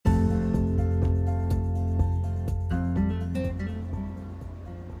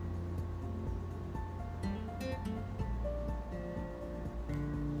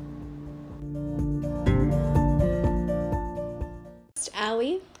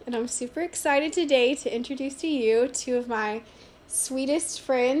And I'm super excited today to introduce to you two of my sweetest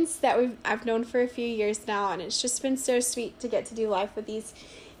friends that I've known for a few years now, and it's just been so sweet to get to do life with these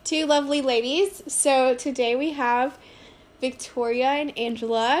two lovely ladies. So today we have Victoria and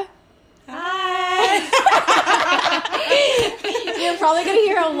Angela. Hi! You're probably going to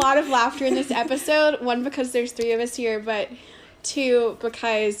hear a lot of laughter in this episode. One, because there's three of us here, but two,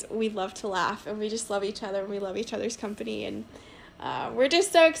 because we love to laugh and we just love each other and we love each other's company. And we're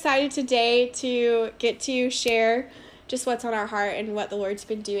just so excited today to get to share just what's on our heart and what the Lord's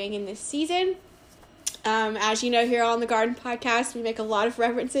been doing in this season. As you know, here on the Garden Podcast, we make a lot of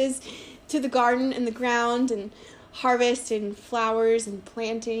references to the garden and the ground and harvest and flowers and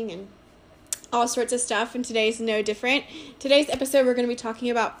planting and all sorts of stuff, and today's no different. Today's episode, we're going to be talking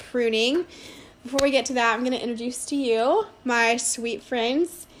about pruning. Before we get to that, I'm going to introduce to you my sweet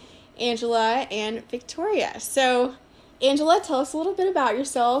friends, Angela and Victoria. So, Angela, tell us a little bit about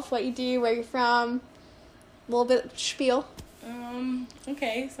yourself, what you do, where you're from, a little bit of spiel.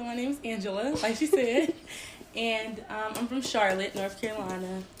 Okay, so my name is Angela, like she said, and I'm from Charlotte, North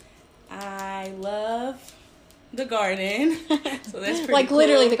Carolina. I love the garden, so that's pretty like cool.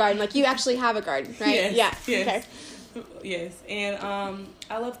 Literally the garden, like you actually have a garden, right? Yes, yeah. yes. Okay. Yes, and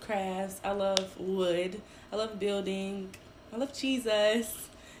I love crafts, I love wood, I love building, I love Jesus,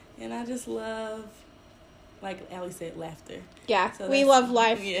 and I just love, like Allie said, laughter. Yeah, so we love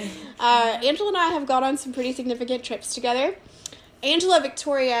life. Yeah. Angela and I have gone on some pretty significant trips together. Angela,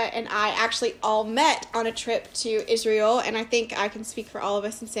 Victoria, and I actually all met on a trip to Israel, and I think I can speak for all of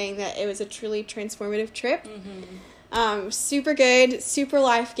us in saying that it was a truly transformative trip. Mm-hmm. Super good, super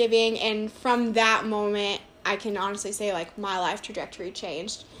life-giving, and from that moment, I can honestly say, like, my life trajectory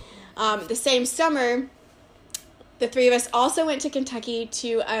changed. The same summer, the three of us also went to Kentucky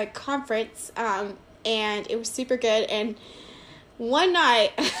to a conference, and it was super good, and one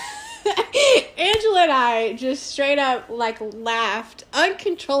night, Angela and I just straight up, like, laughed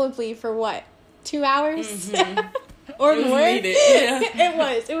uncontrollably for, 2 hours? Mm-hmm. Or it was more? Needed. Yeah.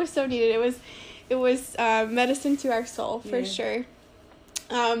 It was so needed. It was medicine to our soul, for sure.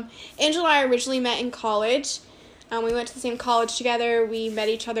 Angela and I originally met in college. We went to the same college together. We met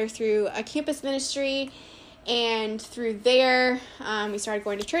each other through a campus ministry, and through there, we started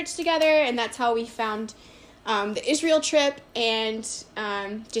going to church together, and that's how we found the Israel trip, and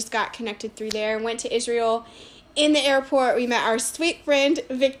just got connected through there. Went to Israel. In the airport, we met our sweet friend,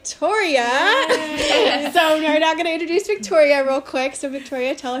 Victoria. Yes. So we're now going to introduce Victoria real quick. So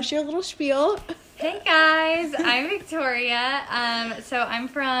Victoria, tell us your little spiel. Hey guys, I'm Victoria. So I'm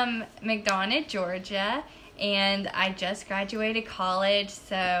from McDonough, Georgia, and I just graduated college,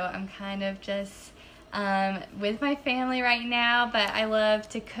 so I'm kind of just with my family right now, but I love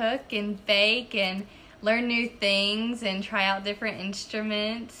to cook and bake and learn new things and try out different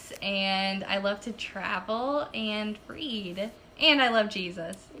instruments, and I love to travel and read, and I love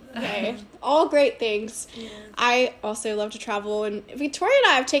Jesus. Okay, all great things. Yeah. I also love to travel, and Victoria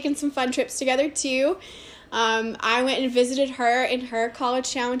and I have taken some fun trips together too. I went and visited her in her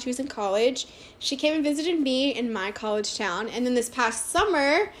college town when she was in college. She came and visited me in my college town, and then this past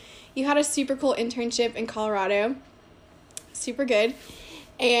summer, you had a super cool internship in Colorado. Super good.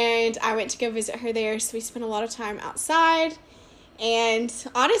 And I went to go visit her there, so we spent a lot of time outside. And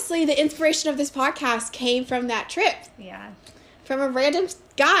honestly, the inspiration of this podcast came from that trip. Yeah. From a random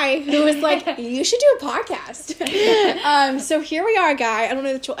guy who was like, you should do a podcast. So here we are, guy. I don't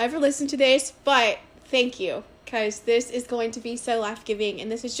know that you'll ever listen to this, but thank you, because this is going to be so life-giving.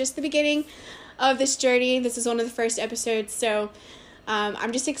 And this is just the beginning of this journey. This is one of the first episodes, so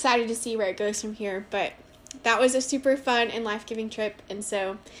I'm just excited to see where it goes from here. But that was a super fun and life-giving trip, and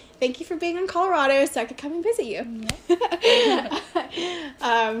so thank you for being in Colorado so I could come and visit you.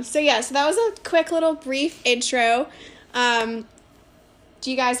 So that was a quick little brief intro. Do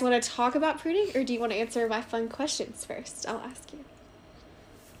you guys want to talk about pruning, or do you want to answer my fun questions first? I'll ask you.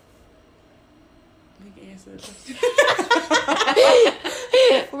 You can answer the question.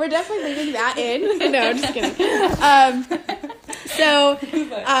 We're definitely leaving that in. No, I'm just kidding. So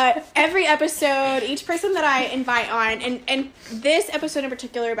every episode, each person that I invite on, and this episode in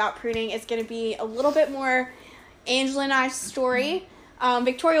particular about pruning is going to be a little bit more Angela and I's story.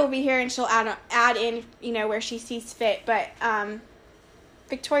 Victoria will be here and she'll add in, where she sees fit. But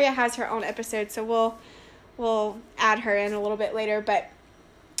Victoria has her own episode, so we'll add her in a little bit later. But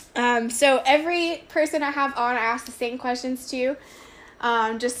so every person I have on, I ask the same questions to,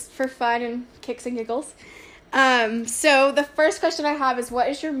 just for fun and kicks and giggles. So the first question I have is, what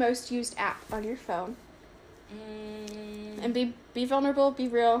is your most used app on your phone? And be vulnerable, be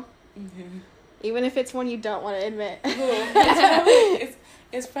real. Mm-hmm. Even if it's one you don't want to admit. It's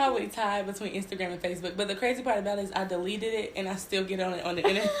It's probably tied between Instagram and Facebook. But the crazy part about it is I deleted it and I still get on it on the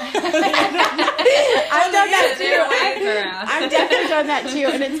internet. I've done that too. I've definitely done that too.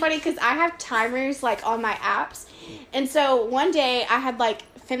 And it's funny because I have timers like on my apps. And so one day I had like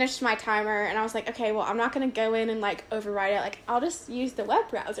finished my timer and I was like, okay, well, I'm not going to go in and like override it. Like, I'll just use the web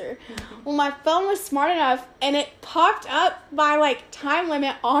browser. Mm-hmm. Well, my phone was smart enough and it popped up my like time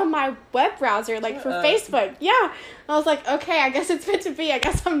limit on my web browser, like for Facebook. Yeah. And I was like, okay, I guess it's meant to be. I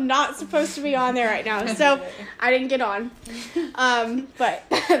guess I'm not supposed to be on there right now. So I didn't get on. But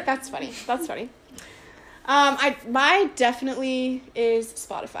that's funny. That's funny. My definitely is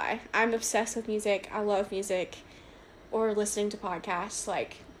Spotify. I'm obsessed with music. I love music. Or listening to podcasts.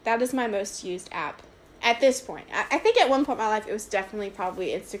 Like, that is my most used app at this point. I think at one point in my life, it was definitely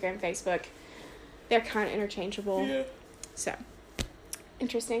probably Instagram, Facebook. They're kind of interchangeable. Yeah. So,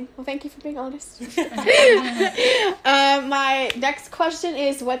 interesting. Well, thank you for being honest. My next question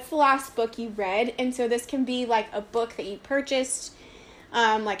is, what's the last book you read? And so this can be, like, a book that you purchased,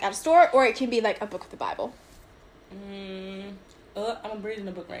 like, at a store, or it can be, like, a book of the Bible. I'm reading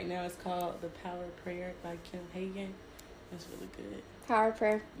a book right now. It's called The Power of Prayer by Kim Hagen. That's really good. Power of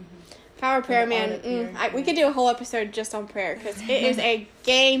Prayer. Mm-hmm. Power of Prayer, man. We could do a whole episode just on prayer because it is a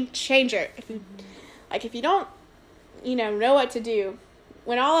game changer. If you don't, know what to do,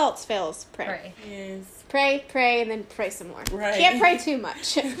 when all else fails, pray. Yes. Pray, and then pray some more. Right. Can't pray too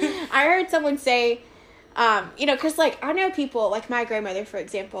much. I heard someone say, because, I know people, like my grandmother, for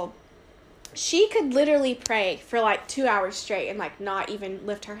example, she could literally pray for, 2 hours straight and, not even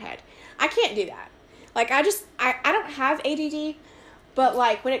lift her head. I can't do that. I don't have ADD, but,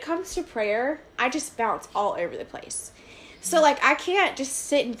 when it comes to prayer, I just bounce all over the place. So, I can't just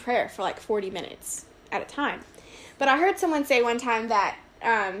sit in prayer for, 40 minutes at a time. But I heard someone say one time that,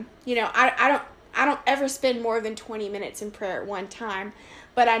 I don't ever spend more than 20 minutes in prayer at one time,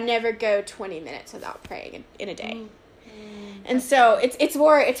 but I never go 20 minutes without praying in a day. And so it's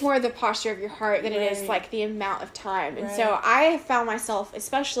more the posture of your heart than it is the amount of time. And so I have found myself,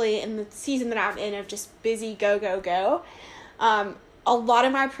 especially in the season that I'm in of just busy go, a lot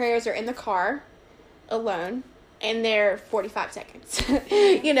of my prayers are in the car alone, and they're 45 seconds.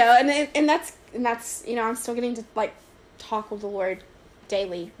 and that's I'm still getting to talk with the Lord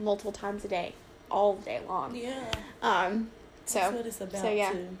daily, multiple times a day, all day long. Yeah. That's what it's about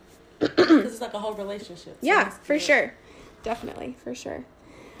too. Because it's like a whole relationship. So yeah, for sure. Definitely, for sure.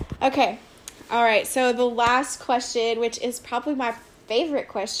 Okay. All right. So the last question, which is probably my favorite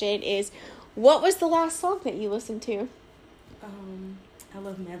question, is what was the last song that you listened to? I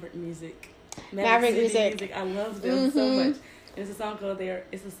love Maverick music. Maverick music. I love them so much. It's a song called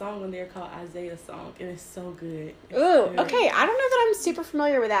on there called Isaiah Song, and it's so good. Okay. I don't know that I'm super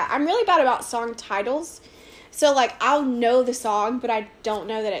familiar with that. I'm really bad about song titles. So, I'll know the song, but I don't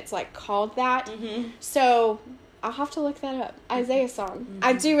know that it's, called that. Mm-hmm. So, I'll have to look that up. Isaiah Song. Mm-hmm.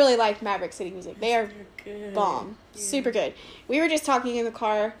 I do really like Maverick City music. They are good. Bomb. Yeah. Super good. We were just talking in the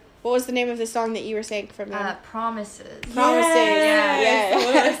car. What was the name of the song that you were saying from them? Promises. Promises.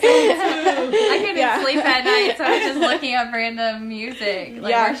 Yes. I couldn't sleep at night, so I was just looking up random music,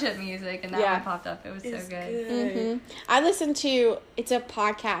 worship music, and that one popped up. It was so good. Mm-hmm. I listened to, it's a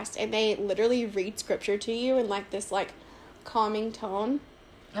podcast, and they literally read scripture to you in this calming tone.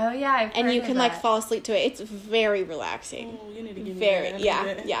 Oh yeah, I've heard and you of can that. Fall asleep to it. It's very relaxing. Oh, you need to give me very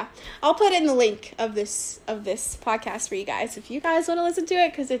that. Yeah. I'll put in the link of this podcast for you guys if you guys want to listen to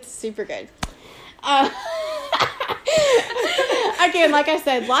it because it's super good. Again, like I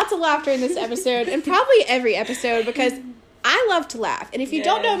said, lots of laughter in this episode and probably every episode because I love to laugh. And if you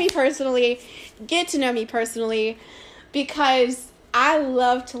don't know me personally, get to know me personally because I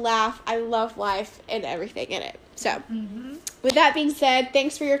love to laugh. I love life and everything in it. So, with that being said,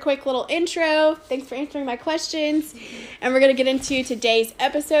 thanks for your quick little intro. Thanks for answering my questions. And we're going to get into today's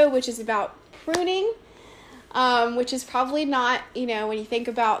episode, which is about pruning, which is probably not, when you think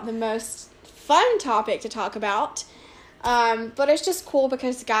about the most fun topic to talk about. But it's just cool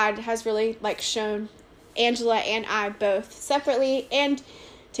because God has really, shown Angela and I both separately and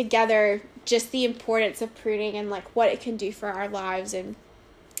together just the importance of pruning and, what it can do for our lives. And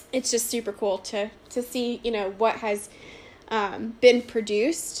it's just super cool to see, what has been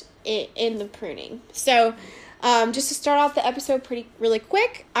produced in the pruning. So, just to start off the episode really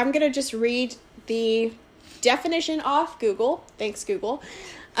quick, I'm going to just read the definition off Google, thanks Google,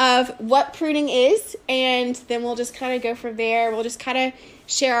 of what pruning is, and then we'll just kind of go from there. We'll just kind of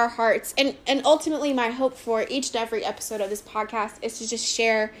share our hearts. And ultimately, my hope for each and every episode of this podcast is to just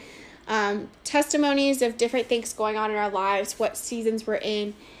share testimonies of different things going on in our lives, what seasons we're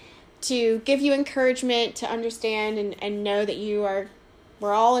in, to give you encouragement to understand and know that you are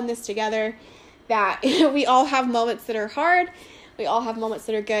we're all in this together, that we all have moments that are hard, we all have moments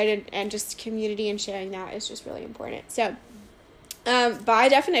that are good, and just community and sharing that is just really important. So by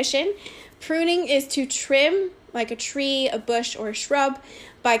definition, pruning is to trim like a tree, a bush, or a shrub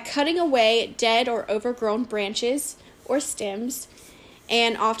by cutting away dead or overgrown branches or stems,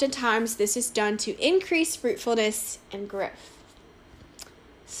 and oftentimes this is done to increase fruitfulness and growth.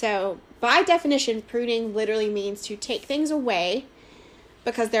 So by definition, pruning literally means to take things away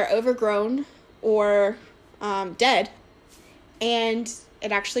because they're overgrown or dead, and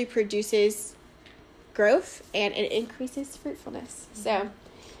it actually produces growth and it increases fruitfulness. So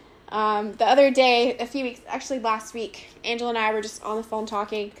the other day, last week, Angela and I were just on the phone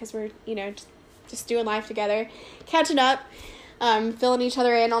talking because we're, just doing life together, catching up, filling each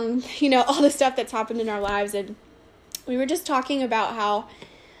other in on, all the stuff that's happened in our lives. And we were just talking about how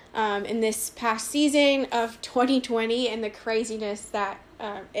in this past season of 2020 and the craziness that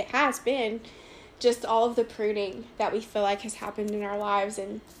it has been, just all of the pruning that we feel like has happened in our lives,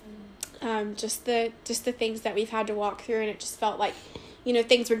 and just the things that we've had to walk through, and it just felt like,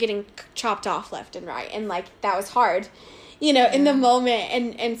 things were getting chopped off left and right, and like that was hard, in the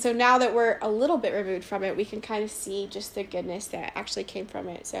moment, and so now that we're a little bit removed from it, we can kind of see just the goodness that actually came from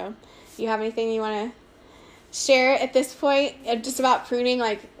it. So, do you have anything you want to share at this point, just about pruning,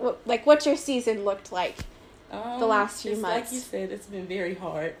 like what your season looked like the last few months? Like you said, it's been very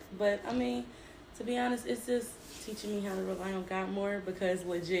hard, but I mean, to be honest, it's just teaching me how to rely on God more, because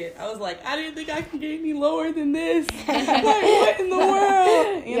legit, I was like, I didn't think I could get any lower than this. Like, what in the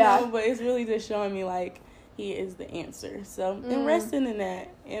world? You know, but it's really just showing me, like, He is the answer. So, and resting in that,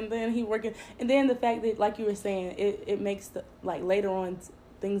 and then He working, and then the fact that, like you were saying, it makes, later on,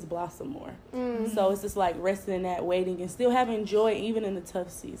 things blossom more. So, it's just, like, resting in that, waiting, and still having joy, even in the tough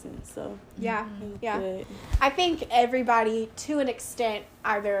season. So, good. I think everybody, to an extent,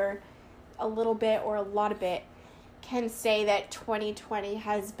 either a little bit or a lot of it, can say that 2020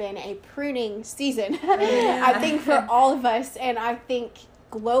 has been a pruning season. I think for all of us, and I think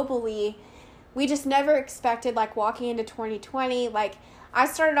globally, we just never expected, like, walking into 2020. Like, I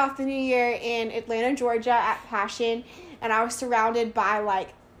started off the new year in Atlanta, Georgia at Passion, and I was surrounded by,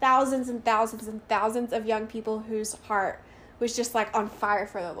 like, thousands and thousands and thousands of young people whose heart was just, like, on fire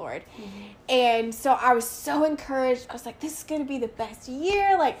for the Lord. And so I was so encouraged. I was like, this is going to be the best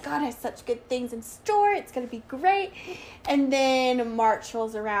year. Like, God has such good things in store. It's going to be great. And then March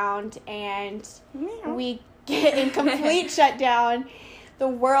rolls around, and we get in complete shutdown. The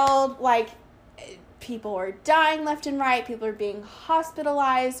world, like, people are dying left and right. People are being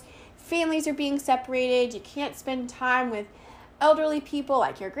hospitalized. Families are being separated. You can't spend time with elderly people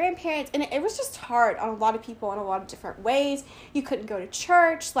like your grandparents, and it was just hard on a lot of people in a lot of different ways. You couldn't go to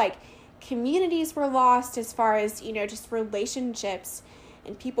church, like, communities were lost as far as, just relationships,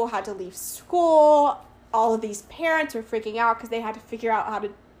 and people had to leave school. All of these parents were freaking out because they had to figure out how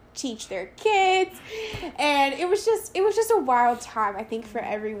to teach their kids, and it was just a wild time, I think, for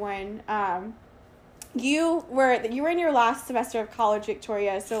everyone. You were in your last semester of college,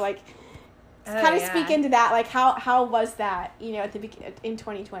 Victoria, so, like, speak into that, like, how was that, at the beginning in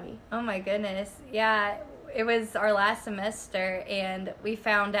 2020? Oh my goodness. Yeah, it was our last semester, and we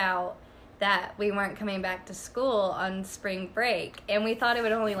found out that we weren't coming back to school on spring break, and we thought it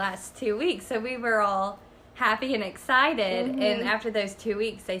would only last 2 weeks, so we were all happy and excited. And after those 2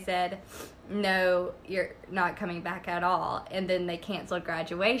 weeks, they said, no, you're not coming back at all, and then they canceled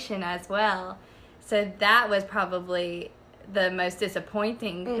graduation as well. So that was probably the most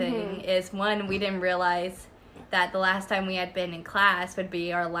disappointing thing. Is, one, we didn't realize that the last time we had been in class would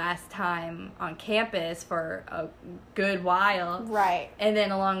be our last time on campus for a good while. Right. And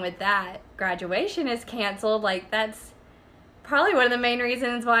then along with that, graduation is canceled. Like, that's probably one of the main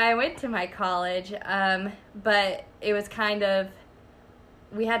reasons why I went to my college. But it was kind of,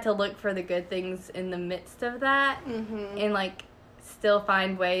 we had to look for the good things in the midst of that, and, like, still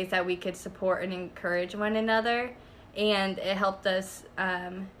find ways that we could support and encourage one another. And it helped us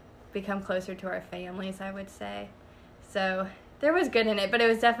become closer to our families, I would say. So there was good in it, but it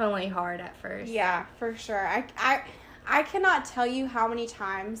was definitely hard at first. Yeah, for sure. I cannot tell you how many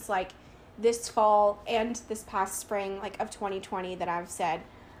times, like, this fall and this past spring, like, of 2020, that I've said,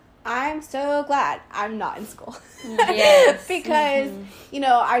 I'm so glad I'm not in school. Yes. Because,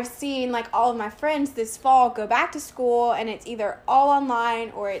 I've seen, like, all of my friends this fall go back to school, and it's either all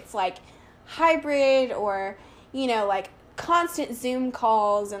online, or it's, like, hybrid, or, like, constant Zoom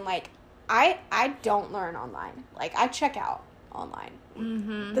calls, and, like, I don't learn online. Like, I check out online.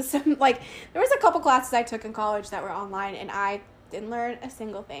 There was a couple classes I took in college that were online, and I didn't learn a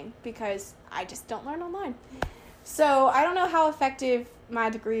single thing because I just don't learn online. So I don't know how effective my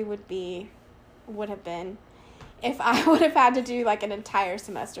degree would have been if I would have had to do like an entire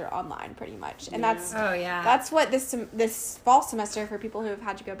semester online, pretty much. And that's what this fall semester for people who have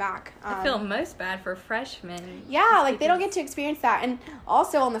had to go back. I feel most bad for freshmen. Yeah, like they don't get to experience that. And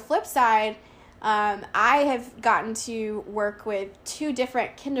also on the flip side, I have gotten to work with 2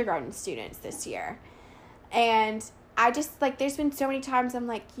 different kindergarten students this year. And I just, like, there's been so many times I'm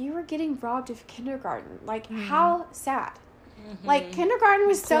like, you were getting robbed of kindergarten. Like, how sad. Mm-hmm. Like, kindergarten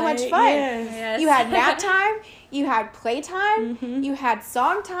was so much fun. Yes. You had nap time, you had playtime, you had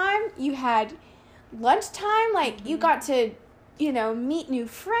song time, you had lunch time. Like, you got to, meet new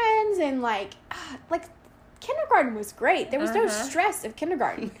friends and, like, kindergarten was great. There was no stress of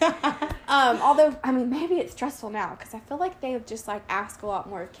kindergarten. Although, I mean, maybe it's stressful now because I feel like they just, like, ask a lot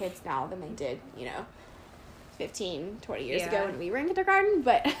more of kids now than they did, 15, 20 years ago when we were in kindergarten.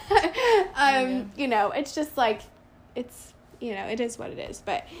 But, it's just, like, it's, it is what it is.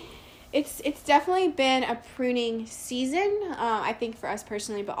 But it's definitely been a pruning season, I think, for us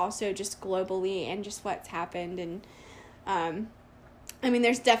personally, but also just globally and just what's happened. And, I mean,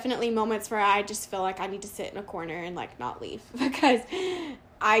 there's definitely moments where I just feel like I need to sit in a corner and, like, not leave because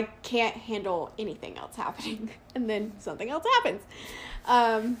I can't handle anything else happening. And then something else happens.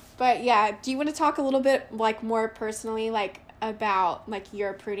 But, yeah, do you want to talk a little bit, like, more personally, like, about, like,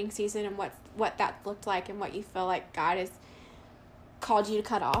 your pruning season and what that looked like and what you feel like God has called you to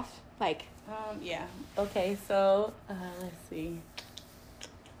cut off? Like, yeah. Okay, so, let's see.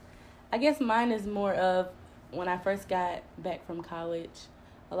 I guess mine is more of, when I first got back from college,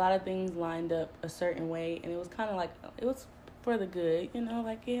 a lot of things lined up a certain way, and it was kind of like, it was for the good,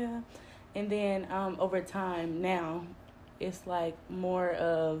 yeah. And then over time now, it's like more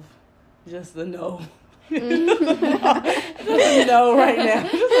of just a no. Just a no right now.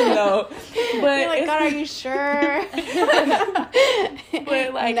 Just a no. But you're like, God, are you sure?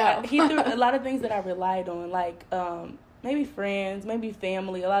 But like, no. He threw a lot of things that I relied on, like maybe friends, maybe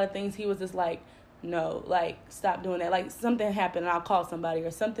family, a lot of things he was just like, no, like, stop doing that. Like, something happened and I'll call somebody or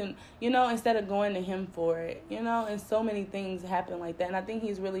something, instead of going to him for it, and so many things happen like that. And I think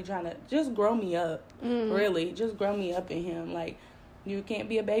he's really trying to just grow me up, really, just grow me up in him. Like, you can't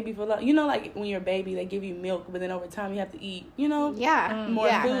be a baby for long. Like, when you're a baby, they give you milk, but then over time you have to eat, more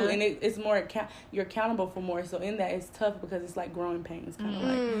food. And it's more, you're accountable for more. So in that, it's tough because it's like growing pains, kind of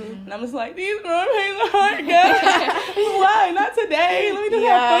like. And I'm just like, these growing pains are hard, God. Why? Not today. Let me just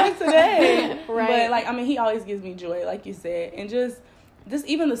have fun today. Right. But, like, I mean, he always gives me joy, like you said. And just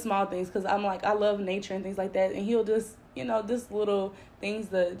even the small things, because I'm like, I love nature and things like that. And he'll just, just little things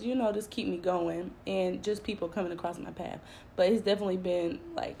that, just keep me going. And just people coming across my path. But it's definitely been,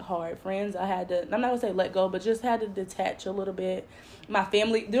 like, hard. Friends, I had to, I'm not going to say let go, but just had to detach a little bit. My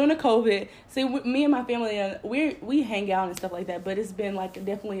family, during the COVID, see, me and my family, we hang out and stuff like that. But it's been, like,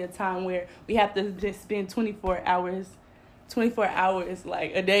 definitely a time where we have to just spend 24 hours,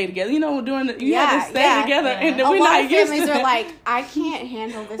 like, a day together. Doing you have to stay together. Yeah. And a we're lot not of used families to are like, I can't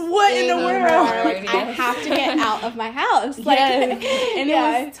handle this. What in the world? Like, I have to get out of my house. Like, and it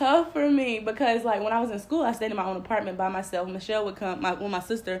was tough for me because, like, when I was in school, I stayed in my own apartment by myself. Michelle would come, my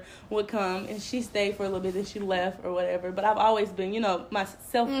sister would come, and she stayed for a little bit, then she left or whatever. But I've always been,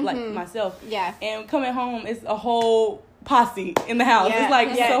 myself, like myself. Yeah. And coming home, it's a whole posse in the house. It's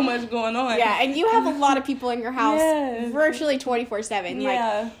like so much going on. Yeah, and you have a lot of people in your house virtually 24/7.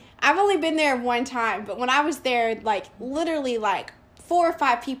 Yeah. Like, I've only been there one time, but when I was there, like, literally, like, 4 or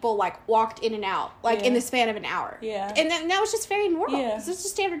 5 people, like, walked in and out, like, in the span of an hour. Yeah. And that was just very normal. Yeah. It's just a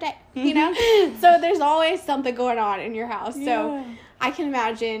standard day, So there's always something going on in your house. So I can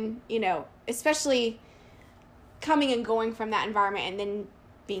imagine, especially coming and going from that environment and then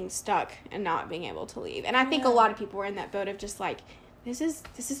being stuck and not being able to leave. And I think a lot of people were in that boat of just, like, this is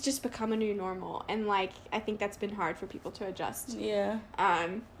just become a new normal. And, like, I think that's been hard for people to adjust. Yeah.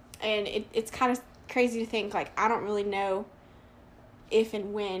 And it's kind of crazy to think, like, I don't really know if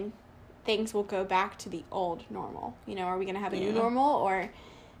and when things will go back to the old normal. Are we going to have a new normal, or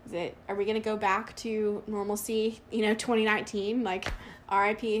are we going to go back to normalcy, 2019, like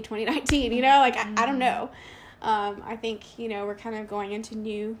RIP 2019, like, I don't know. I think, we're kind of going into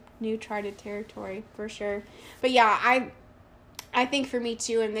new charted territory for sure. But yeah, I think for me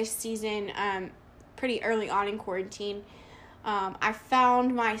too, in this season, pretty early on in quarantine, I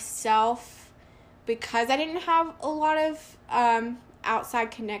found myself, because I didn't have a lot of outside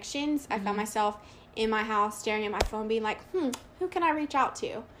connections, I found myself in my house staring at my phone being like, who can I reach out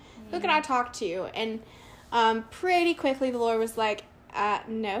to? Who can I talk to? And pretty quickly the Lord was like,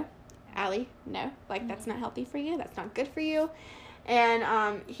 no, Allie, no, like, that's not healthy for you. That's not good for you.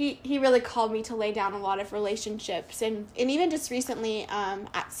 And he really called me to lay down a lot of relationships. And even just recently,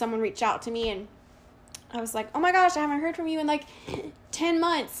 someone reached out to me, and I was like, oh my gosh, I haven't heard from you in like 10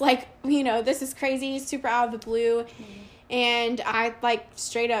 months. Like, this is crazy, super out of the blue. And I like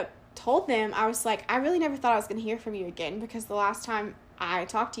straight up told them, I was like, I really never thought I was going to hear from you again, because the last time I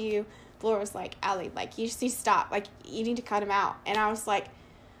talked to you, the Lord was like, Allie, like, you just need to stop. Like, you need to cut him out. And I was like,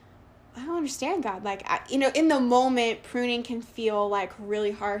 I don't understand, God. Like, in the moment, pruning can feel like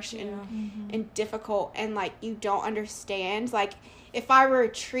really harsh and difficult, and like you don't understand. Like, if I were a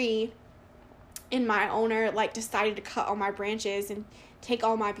tree and my owner like decided to cut all my branches and take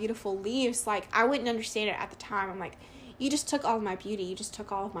all my beautiful leaves, like, I wouldn't understand it at the time. I'm like, you just took all of my beauty, you just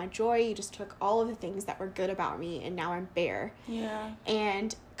took all of my joy, you just took all of the things that were good about me, and now I'm bare. Yeah.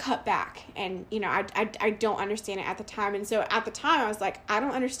 And cut back. And, I don't understand it at the time. And so at the time, I was like, I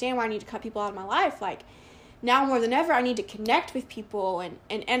don't understand why I need to cut people out of my life. Like, now more than ever, I need to connect with people. And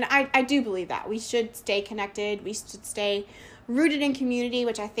I do believe that. We should stay connected. We should stay rooted in community,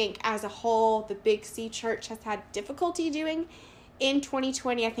 which I think as a whole, the Big C Church has had difficulty doing in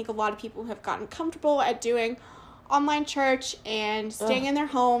 2020. I think a lot of people have gotten comfortable at doing online church and staying in their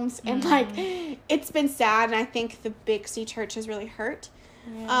homes, and like, it's been sad. And I think the Big C Church has really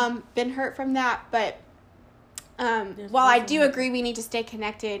been hurt from that. But while I do agree we need to stay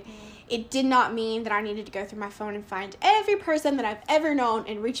connected, it did not mean that I needed to go through my phone and find every person that I've ever known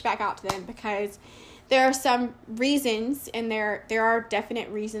and reach back out to them, because there are some reasons, and there are definite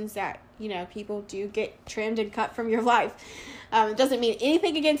reasons that people do get trimmed and cut from your life. It doesn't mean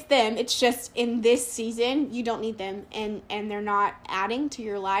anything against them. It's just in this season, you don't need them, and they're not adding to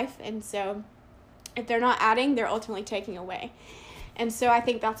your life. And so if they're not adding, they're ultimately taking away. And so I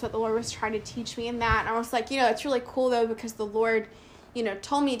think that's what the Lord was trying to teach me in that. And I was like, it's really cool though, because the Lord,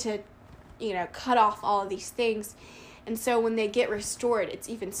 told me to, cut off all of these things. And so when they get restored, it's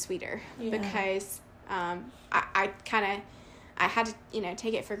even sweeter, because I had to,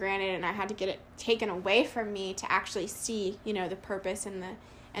 take it for granted, and I had to get it taken away from me to actually see, the purpose and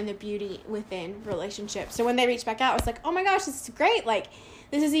the beauty within relationships. So when they reached back out, I was like, oh my gosh, this is great. Like,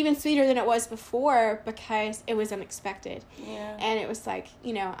 this is even sweeter than it was before, because it was unexpected. Yeah. And it was like,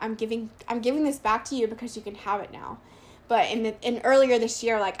 I'm giving this back to you because you can have it now. But in earlier this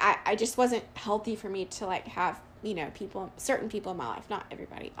year, like, I just wasn't healthy for me to like have, certain people in my life, not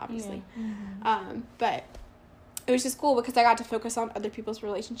everybody, obviously. Yeah. But it was just cool because I got to focus on other people's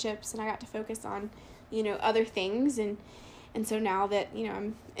relationships, and I got to focus on, other things. And so now that,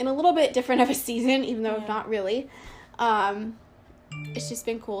 I'm in a little bit different of a season, even though not really, it's just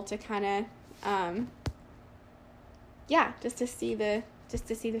been cool to kind of, just to see the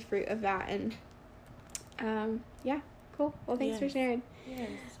fruit of that. And, cool. Well, thanks for sharing. Yeah,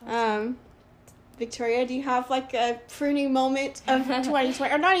 awesome. Victoria, do you have like a pruning moment of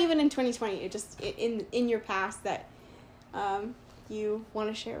 2020, or not even in 2020, just in your past that you want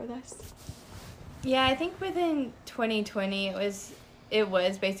to share with us? Yeah, I think within 2020 it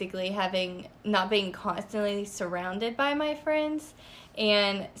was basically not being constantly surrounded by my friends,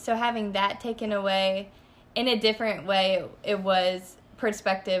 and so having that taken away in a different way. It was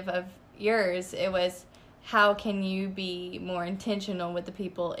perspective of yours. It was, how can you be more intentional with the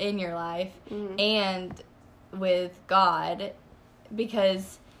people in your life and with God?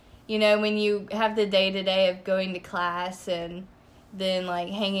 Because, when you have the day-to-day of going to class and then, like,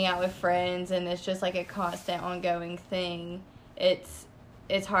 hanging out with friends, and it's just, like, a constant ongoing thing, it's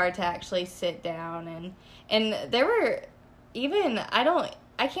hard to actually sit down. And there were even,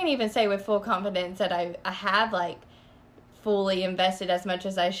 I can't even say with full confidence that I have, like, fully invested as much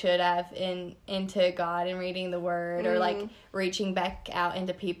as I should have into God and reading the Word or like reaching back out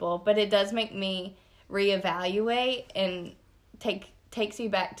into people. But it does make me reevaluate and takes you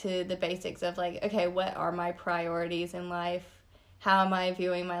back to the basics of like, okay, what are my priorities in life? How am I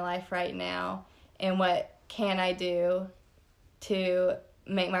viewing my life right now? And what can I do to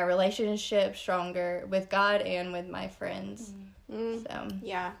make my relationship stronger with God and with my friends? So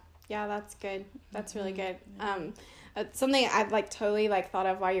yeah, that's good. That's really good. Something I've like totally like thought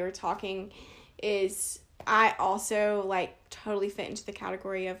of while you were talking is I also like totally fit into the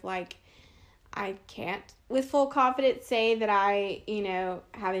category of like, I can't with full confidence say that I,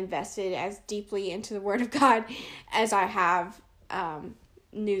 have invested as deeply into the Word of God as I have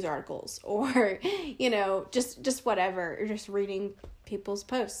news articles or, just whatever, or just reading people's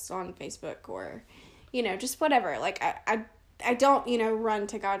posts on Facebook or, just whatever. Like I don't, run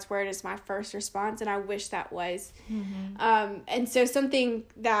to God's Word as my first response, and I wish that was. And so something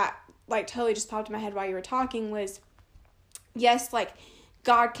that, like, totally just popped in my head while you were talking was, yes, like,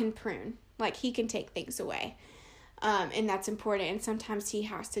 God can prune. Like, He can take things away. And that's important, and sometimes he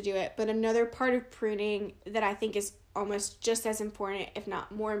has to do it. But another part of pruning that I think is almost just as important, if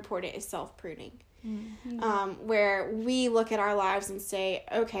not more important, is self-pruning. Mm-hmm. Where we look at our lives and say,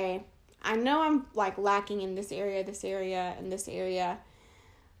 okay, I know I'm like lacking in this area, and this area.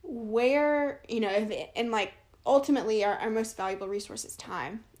 Where, and like ultimately our most valuable resource is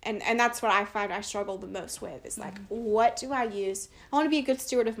time. And that's what I find I struggle the most with, is like, what do I use? I want to be a good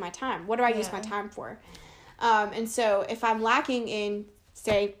steward of my time. What do I use my time for? And so if I'm lacking in,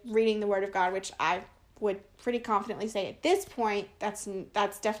 say, reading the Word of God, which I would pretty confidently say at this point, that's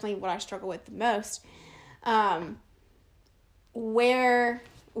definitely what I struggle with the most. Where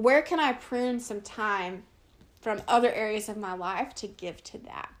can I prune some time from other areas of my life to give to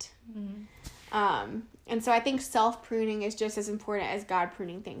that? Mm-hmm. And so I think self-pruning is just as important as God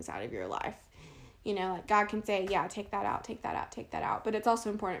pruning things out of your life. Like God can say, yeah, take that out, take that out, take that out. But it's also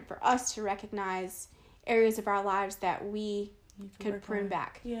important for us to recognize areas of our lives that we could prune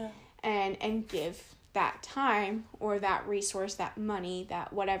back. Yeah. And give that time or that resource, that money,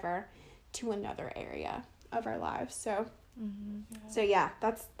 that whatever, to another area of our lives. So,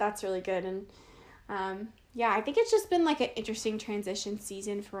 that's really good. And, I think it's just been like an interesting transition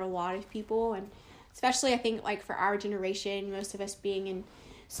season for a lot of people. And especially I think like for our generation, most of us being in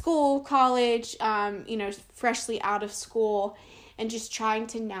school, college, freshly out of school, and just trying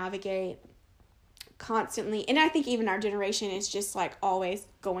to navigate constantly. And I think even our generation is just like always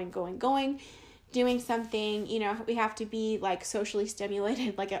going, doing something. We have to be like socially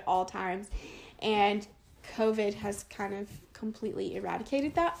stimulated like at all times. And COVID has kind of completely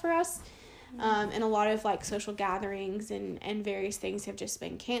eradicated that for us. And a lot of like social gatherings and various things have just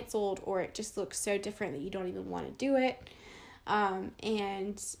been canceled, or it just looks so different that you don't even want to do it.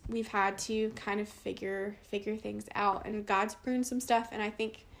 And we've had to kind of figure things out, and God's pruned some stuff. And I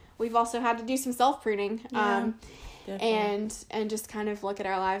think we've also had to do some self-pruning, and just kind of look at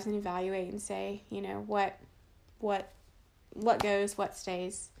our lives and evaluate and say, what goes, what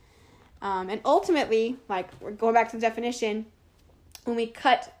stays. And ultimately, like we're going back to the definition, when we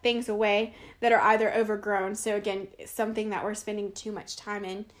cut things away that are either overgrown, so again, something that we're spending too much time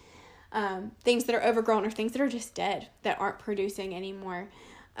in, things that are overgrown or things that are just dead, that aren't producing anymore,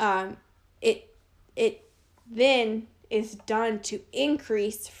 it then is done to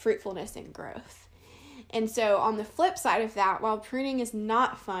increase fruitfulness and growth. And so on the flip side of that, while pruning is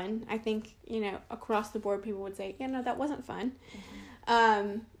not fun, I think, across the board people would say, that wasn't fun.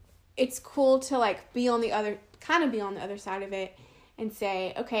 Mm-hmm. It's cool to like be on the other side of it and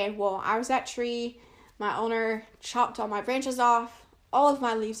say, okay, well, I was that tree, my owner chopped all my branches off, all of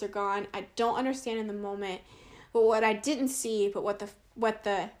my leaves are gone. I don't understand in the moment, but what I didn't see, but what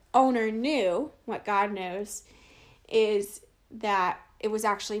the owner knew, what God knows, is that it was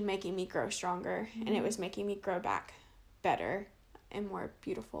actually making me grow stronger, mm-hmm. and it was making me grow back better and more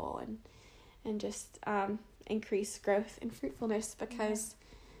beautiful, and just increase growth and fruitfulness, because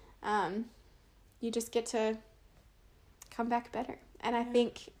you just get to come back better. And I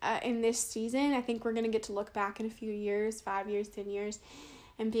think in this season, I think we're going to get to look back in a few years, 5 years, 10 years,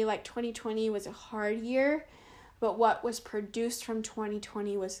 and be like, 2020 was a hard year, but what was produced from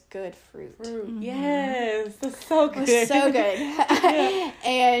 2020 was good fruit. Mm-hmm. Yes, that's so good. It was so good. Yeah.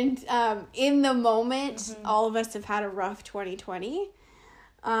 And in the moment, mm-hmm. all of us have had a rough 2020,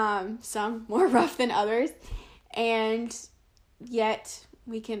 some more rough than others, and yet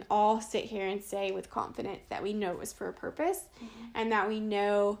we can all sit here and say with confidence that we know it was for a purpose, mm-hmm. and that we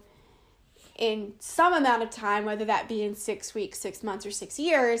know in some amount of time, whether that be in 6 weeks, 6 months, or 6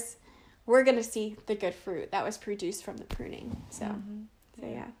 years, we're going to see the good fruit that was produced from the pruning. So, mm-hmm.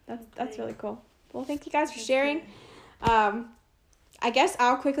 That's really cool. Well, thank you guys for sharing. I guess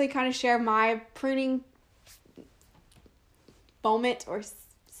I'll quickly kind of share my pruning moment or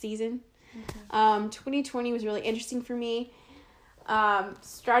season. Mm-hmm. 2020 was really interesting for me.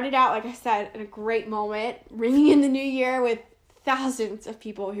 Started out, like I said, in a great moment, ringing in the new year with thousands of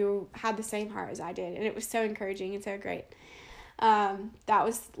people who had the same heart as I did, and it was so encouraging and so great. That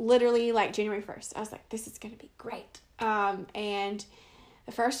was literally like January 1st. I was like, this is going to be great. And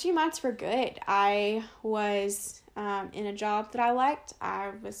the first few months were good. I was in a job that I liked.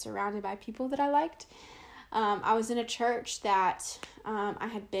 I was surrounded by people that I liked. I was in a church that I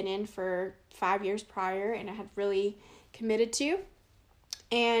had been in for 5 years prior, and I had really committed to.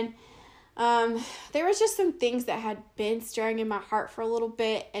 And there was just some things that had been stirring in my heart for a little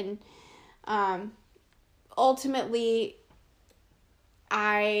bit, and ultimately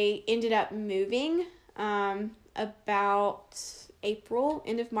I ended up moving about April,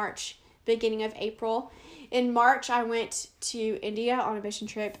 end of March beginning of April. In March, I went to India on a mission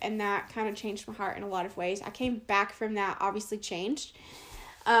trip, and that kind of changed my heart in a lot of ways. I came back from that, obviously changed.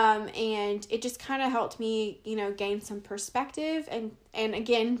 And it just kind of helped me, gain some perspective. And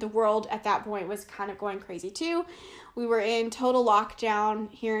again, the world at that point was kind of going crazy too. We were in total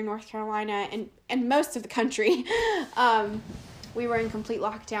lockdown here in North Carolina and most of the country. We were in complete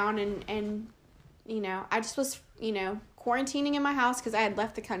lockdown and I just was, quarantining in my house because I had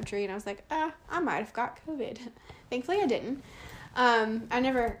left the country, and I was like, I might have got COVID. Thankfully I didn't. I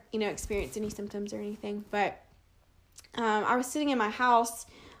never, experienced any symptoms or anything, but I was sitting in my house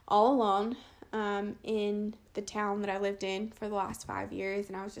all alone in the town that I lived in for the last 5 years,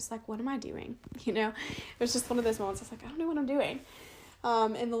 and I was just like, what am I doing? It was just one of those moments. I was like, I don't know what I'm doing.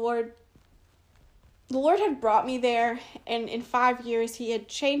 And the Lord had brought me there, and in 5 years, He had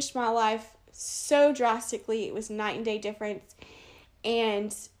changed my life so drastically. It was night and day difference.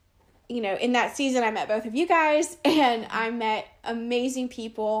 And, in that season, I met both of you guys, and I met amazing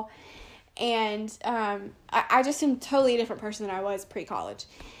people. And I just am totally a different person than I was pre-college.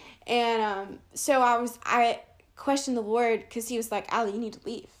 And so I questioned the Lord because He was like, Allie, you need to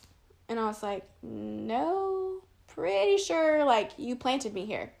leave. And I was like, no, pretty sure, you planted me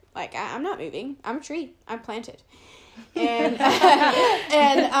here. I'm not moving. I'm a tree. I'm planted. And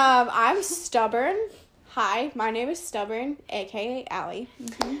I'm stubborn. Hi, my name is Stubborn, aka Allie.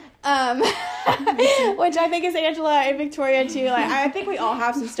 Mm-hmm. Which I think is Angela and Victoria too. I think we all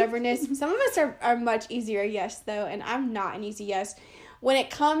have some stubbornness. Some of us are much easier yes though, and I'm not an easy yes when it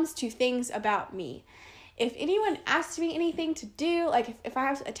comes to things about me. If anyone asks me anything to do, if I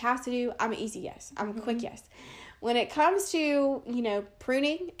have a task to do, I'm an easy yes. I'm a quick yes. When it comes to,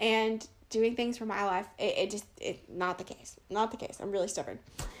 pruning and doing things for my life, it's not the case. Not the case. I'm really stubborn.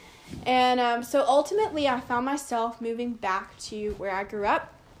 And so ultimately, I found myself moving back to where I grew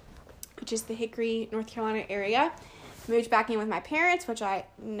up, which is the Hickory, North Carolina area. Moved back in with my parents, which I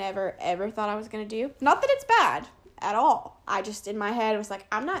never, ever thought I was going to do. Not that it's bad at all. I just, in my head, was like,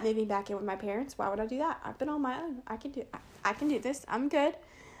 I'm not moving back in with my parents. Why would I do that? I've been on my own. I can do this. I'm good.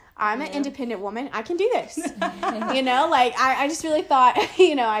 I'm an independent woman. I can do this. I just really thought,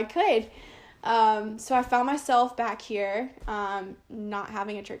 I could. So I found myself back here, not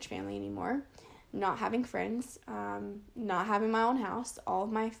having a church family anymore, not having friends, not having my own house. All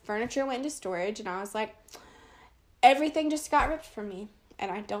of my furniture went into storage, and I was like, everything just got ripped from me,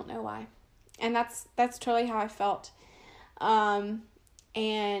 and I don't know why. And that's totally how I felt.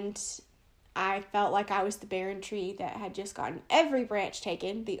 And I felt like I was the barren tree that had just gotten every branch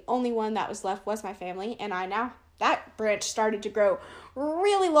taken. The only one that was left was my family, and that branch started to grow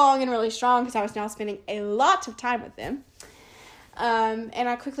really long and really strong because I was now spending a lot of time with them. And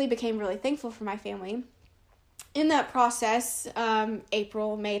I quickly became really thankful for my family. In that process,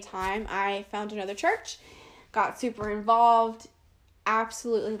 April, May time, I found another church, got super involved,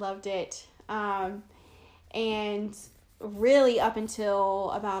 absolutely loved it. And really up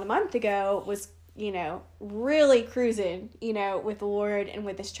until about a month ago was, really cruising, with the Lord and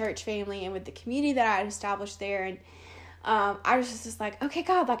with this church family and with the community that I had established there. And I was just like, okay,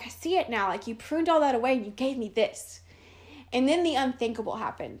 God, I see it now. You pruned all that away and you gave me this. And then the unthinkable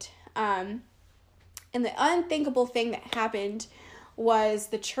happened. And the unthinkable thing that happened was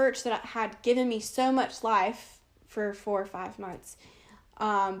the church that had given me so much life for 4 or 5 months,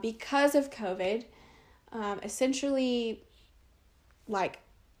 because of COVID, essentially,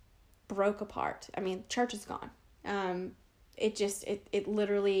 broke apart. I mean, church is gone. It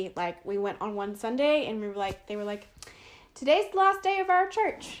literally, we went on one Sunday and they were like, today's the last day of our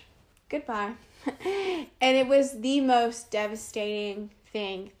church. Goodbye. And it was the most devastating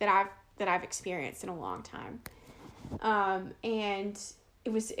thing that I've experienced in a long time. And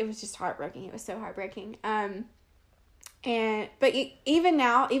it was just heartbreaking. It was so heartbreaking. But even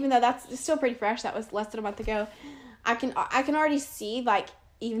now, even though that's still pretty fresh, that was less than a month ago, I can already see,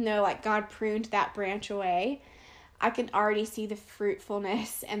 even though, God pruned that branch away, I can already see the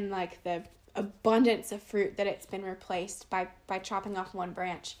fruitfulness and, the abundance of fruit that it's been replaced by chopping off one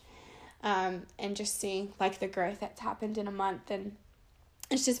branch. And just seeing, the growth that's happened in a month. And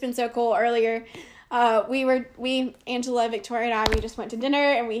it's just been so cool. Earlier, Angela, Victoria, and we just went to dinner,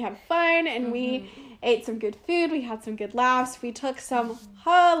 and we had fun, and we ate some good food. We had some good laughs. We took some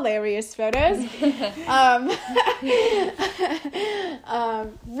hilarious photos.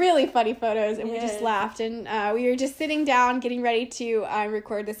 Really funny photos, and we just laughed. And we were just sitting down, getting ready to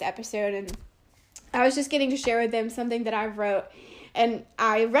record this episode, and I was just getting to share with them something that I wrote. And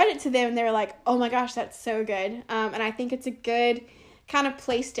I read it to them, and they were like, oh my gosh, that's so good. And I think it's a good kind of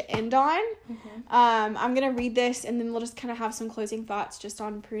place to end on. I'm going to read this, and then we'll just kind of have some closing thoughts just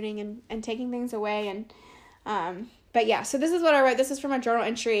on pruning and taking things away. And but yeah, so this is what I wrote. This is from a journal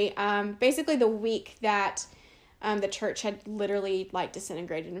entry. Basically the week that the church had literally like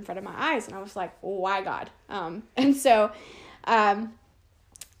disintegrated in front of my eyes, and I was like, why God? And so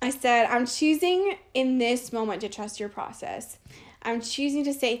I said, I'm choosing in this moment to trust your process. I'm choosing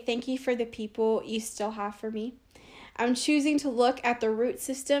to say thank you for the people you still have for me. I'm choosing to look at the root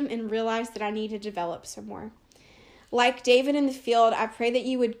system and realize that I need to develop some more. Like David in the field, I pray that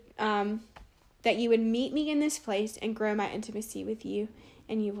you would meet me in this place and grow my intimacy with you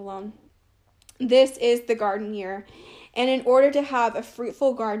and you alone. This is the garden year, and in order to have a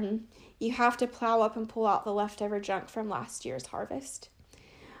fruitful garden, you have to plow up and pull out the leftover junk from last year's harvest.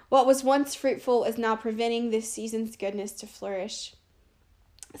 What was once fruitful is now preventing this season's goodness to flourish.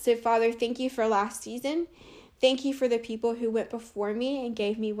 So, Father, thank you for last season. Thank you for the people who went before me and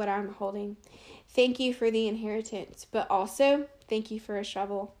gave me what I'm holding. Thank you for the inheritance, but also thank you for a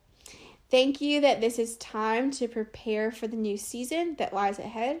shovel. Thank you that this is time to prepare for the new season that lies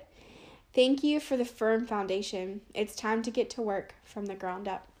ahead. Thank you for the firm foundation. It's time to get to work from the ground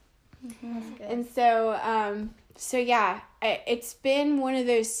up. That's good. And so yeah, it's been one of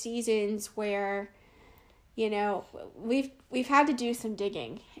those seasons where, you know, we've had to do some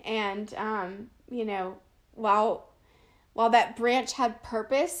digging, and you know, while that branch had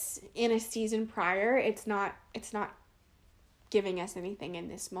purpose in a season prior, it's not giving us anything in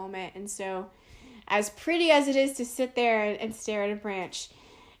this moment. And so, as pretty as it is to sit there and stare at a branch,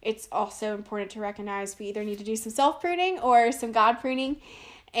 it's also important to recognize we either need to do some self-pruning or some God pruning,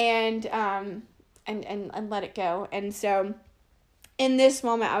 and let it go. And so in this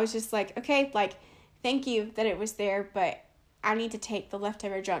moment, I was just like, okay, like, thank you that it was there, but I need to take the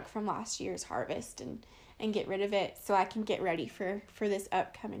leftover junk from last year's harvest and get rid of it so I can get ready for this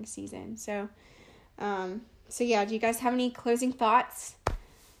upcoming season. So yeah, do you guys have any closing thoughts?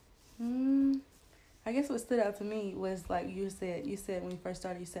 I guess what stood out to me was, like you said when you first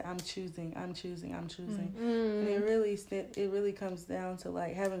started, you said, I'm choosing. And it really comes down to,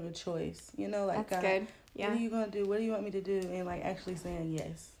 like, having a choice, you know, like, That's God, good. Yeah. what are you going to do? What do you want me to do? And, like, actually saying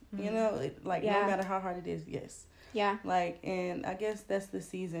yes, you know, no matter how hard it is, yes. Yeah. Like, and I guess that's the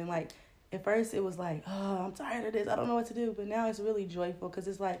season. Like, at first it was like, oh, I'm tired of this, I don't know what to do. But now it's really joyful because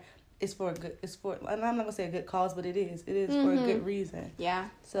it's like, and I'm not gonna say a good cause, but it is for a good reason. Yeah.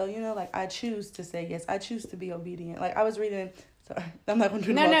 So, you know, like, I choose to say yes. I choose to be obedient. Like, I was reading, sorry, I'm not gonna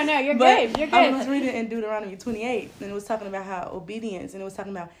do No, you're but good. I was reading in Deuteronomy 28, and it was talking about how obedience, and it was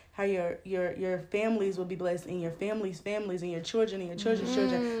talking about how your families will be blessed, and your families, and your children, and your children's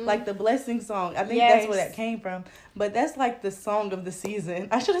children. Like the blessing song. I think that's where that came from. But that's like the song of the season.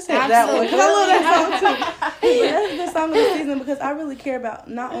 I should have said that one, because I love that song too. But that's the song of the season, because I really care about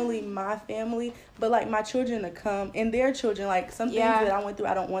not only my family, but, like, my children to come and their children. Like, some things that I went through,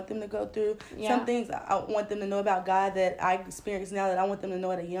 I don't want them to go through. Yeah. Some things I want them to know about God that I experience now that I want them to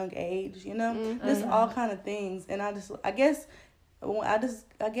know at a young age, you know? Just all kind of things. And I guess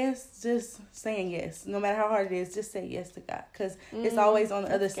just saying yes, no matter how hard it is, just say yes to God, because it's always on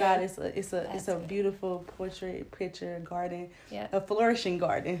the other side. It's a beautiful picture garden, a flourishing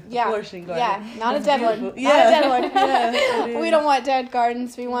garden, flourishing garden. Yeah, not a dead one. Not a dead one. We don't want dead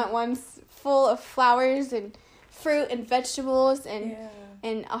gardens. We want ones full of flowers and fruit and vegetables and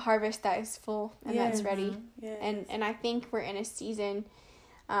a harvest that is full and that's ready. Yes. And I think we're in a season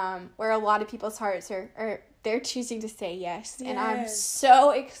where a lot of people's hearts are they're choosing to say yes. And I'm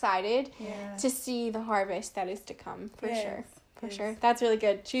so excited to see the harvest that is to come, for sure. That's really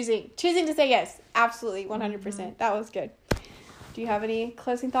good. Choosing to say yes. Absolutely, 100%. That was good. Do you have any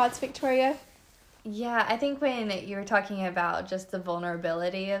closing thoughts, Victoria? Yeah, I think when you were talking about just the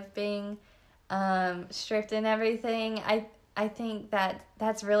vulnerability of being stripped and everything, I think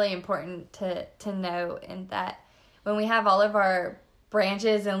that's really important to know, and that when we have all of our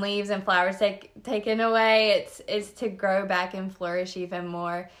branches and leaves and flowers taken away, it's to grow back and flourish even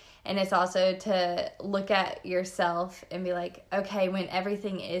more. And it's also to look at yourself and be like, okay, when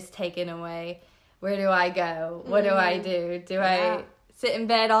everything is taken away, where do I go? What do I do? Do I sit in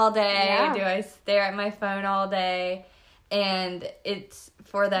bed all day? Do I stare at my phone all day? And it's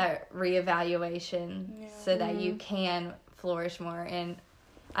for that reevaluation so that you can flourish more. And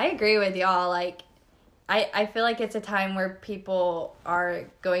I agree with y'all. Like, I feel like it's a time where people are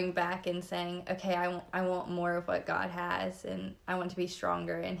going back and saying, okay, I want more of what God has, and I want to be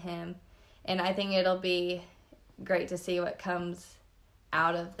stronger in Him. And I think it'll be great to see what comes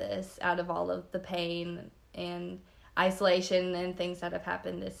out of this, out of all of the pain and isolation and things that have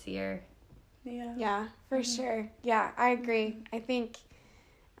happened this year. Yeah. Yeah, for sure. Yeah, I agree. I think,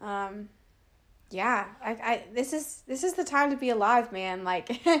 yeah, I this is the time to be alive, man.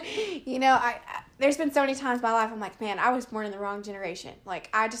 Like, you know, I there's been so many times in my life I'm like, man, I was born in the wrong generation. Like,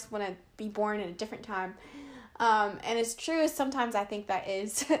 I just want to be born in a different time. And as true as sometimes I think that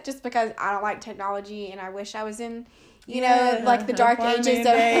is, just because I don't like technology and I wish I was in, you know, like the dark ages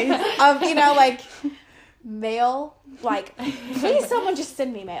of, you know, like mail. Like, please someone just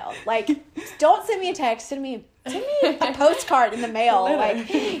send me mail. Like, don't send me a text, send me a postcard in the mail,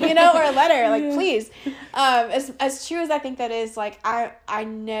 like, you know, or a letter, like, please. As true as I think that is, like, I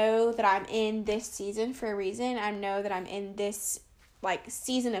know that I'm in this season for a reason. I know that I'm in this, like,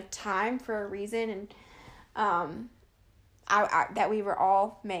 season of time for a reason, and that we were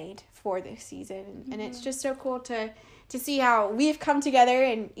all made for this season, and it's just so cool to see how we've come together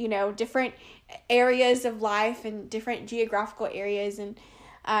in, you know, different areas of life and different geographical areas, and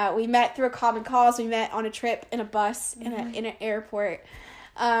we met through a common cause. We met on a trip in a bus in an airport,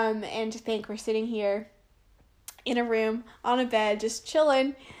 and to think we're sitting here in a room on a bed just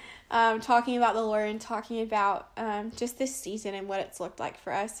chilling, talking about the Lord and talking about just this season and what it's looked like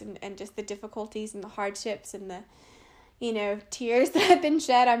for us, and just the difficulties and the hardships and the, you know, tears that have been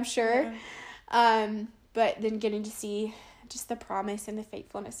shed, I'm sure. But then getting to see just the promise and the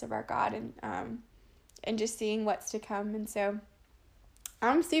faithfulness of our God, and just seeing what's to come. And so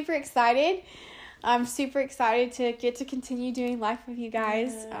I'm super excited. I'm super excited to get to continue doing life with you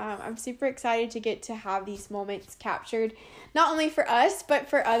guys. Yes. I'm super excited to get to have these moments captured, not only for us, but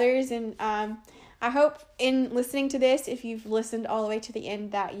for others. And I hope in listening to this, if you've listened all the way to the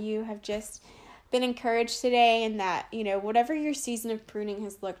end, that you have just been encouraged today, and that, you know, whatever your season of pruning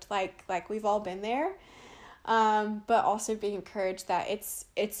has looked like we've all been there. But also being encouraged that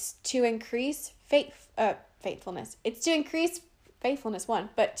it's to increase faithfulness. It's to increase faithfulness,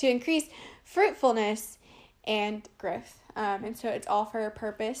 but to increase fruitfulness and growth. And so it's all for a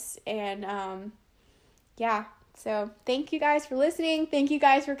purpose. And yeah. So thank you guys for listening. Thank you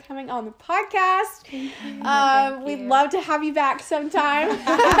guys for coming on the podcast. We'd love to have you back sometime.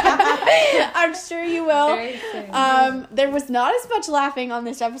 I'm sure you will. There was not as much laughing on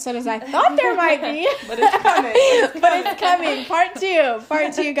this episode as I thought there might be. But it's coming.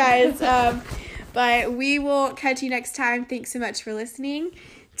 Part two, guys. But we will catch you next time. Thanks so much for listening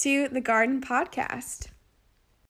to the Garden Podcast.